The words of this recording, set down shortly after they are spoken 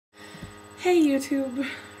Hey YouTube,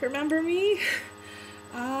 remember me?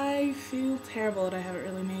 I feel terrible that I haven't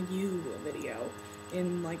really made you a video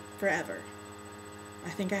in like forever. I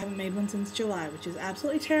think I haven't made one since July, which is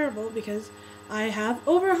absolutely terrible because I have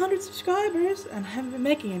over 100 subscribers and I haven't been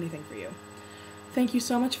making anything for you. Thank you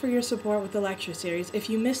so much for your support with the lecture series. If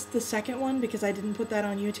you missed the second one because I didn't put that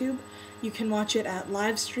on YouTube, you can watch it at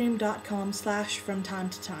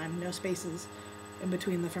livestream.com/fromtimetotime, no spaces in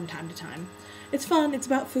between the from time to time. It's fun, it's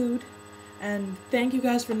about food. And thank you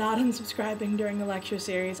guys for not unsubscribing during the lecture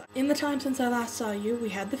series. In the time since I last saw you, we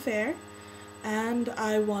had the fair, and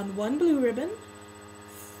I won 1 blue ribbon,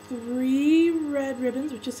 3 red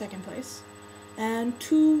ribbons, which is 2nd place, and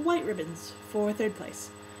 2 white ribbons for 3rd place.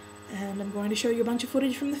 And I'm going to show you a bunch of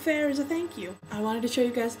footage from the fair as a thank you. I wanted to show you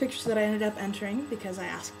guys pictures that I ended up entering because I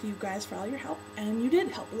asked you guys for all your help, and you did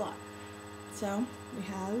help a lot. So, we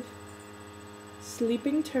have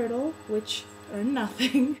Sleeping Turtle, which earned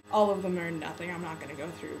nothing. All of them earned nothing. I'm not going to go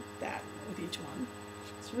through that with each one.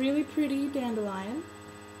 It's really pretty dandelion.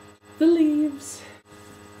 The leaves.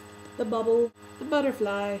 The bubble. The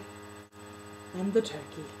butterfly. And the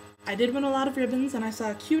turkey. I did win a lot of ribbons and I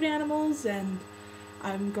saw cute animals, and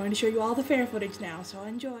I'm going to show you all the fair footage now, so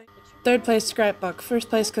enjoy. 3rd place scrapbook, 1st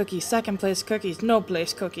place cookies, 2nd place cookies, no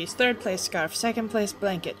place cookies, 3rd place scarf, 2nd place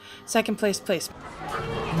blanket, 2nd place placement.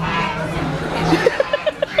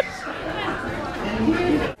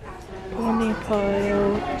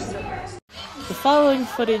 The following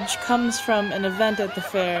footage comes from an event at the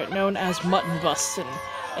fair known as Mutton Bustin',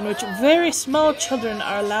 in which very small children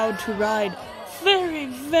are allowed to ride very,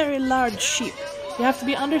 very large sheep. You have to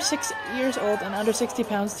be under 6 years old and under 60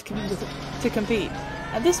 pounds to compete.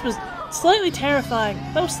 And this was slightly terrifying,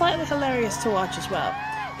 though slightly hilarious to watch as well.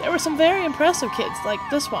 There were some very impressive kids, like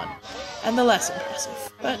this one, and the less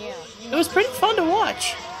impressive. But it was pretty fun to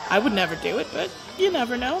watch. I would never do it, but you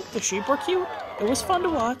never know. The sheep were cute. It was fun to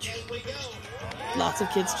watch. Lots of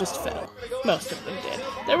kids just fell. Most of them did.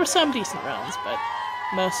 There were some decent runs, but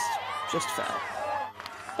most just fell.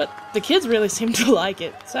 But the kids really seemed to like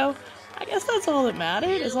it, so I guess that's all that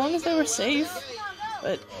mattered, as long as they were safe.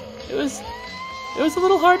 But it was a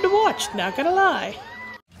little hard to watch, not gonna lie.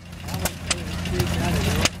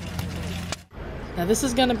 Now this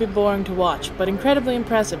is gonna be boring to watch, but incredibly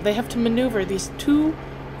impressive. They have to maneuver these 2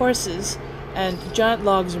 horses and giant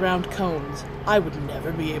logs around cones. I would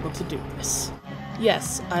never be able to do this.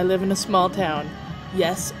 Yes, I live in a small town.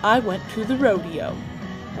 Yes, I went to the rodeo.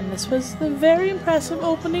 And this was the very impressive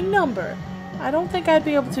opening number. I don't think I'd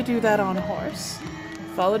be able to do that on a horse.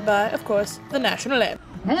 Followed by, of course, the national anthem.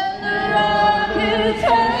 And the rockets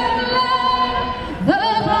headline, the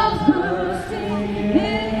bombs bursting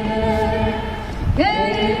in,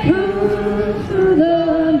 they cruise through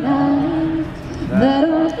the night, that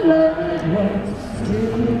old blood was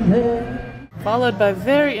still there. Followed by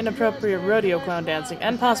very inappropriate rodeo clown dancing,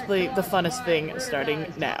 and possibly the funnest thing starting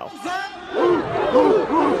now.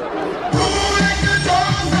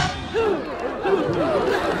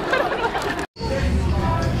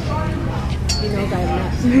 You know that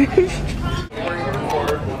mess.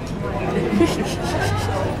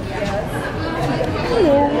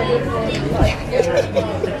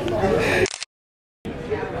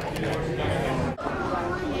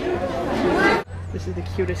 This is the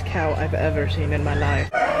cutest cow I've ever seen in my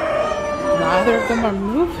life. Neither of them are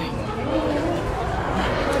moving.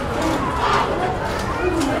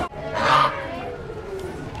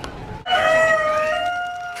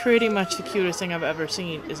 Pretty much the cutest thing I've ever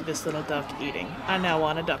seen is this little duck eating. I now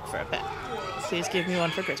want a duck for a pet. Please give me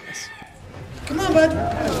one for Christmas. Come on, bud.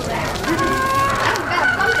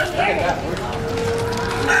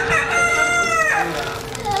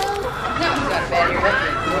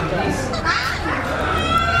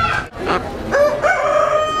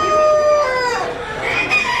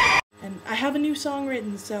 And I have a new song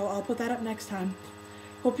written, so I'll put that up next time.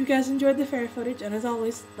 Hope you guys enjoyed the fair footage, and as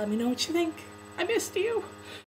always, let me know what you think. I missed you!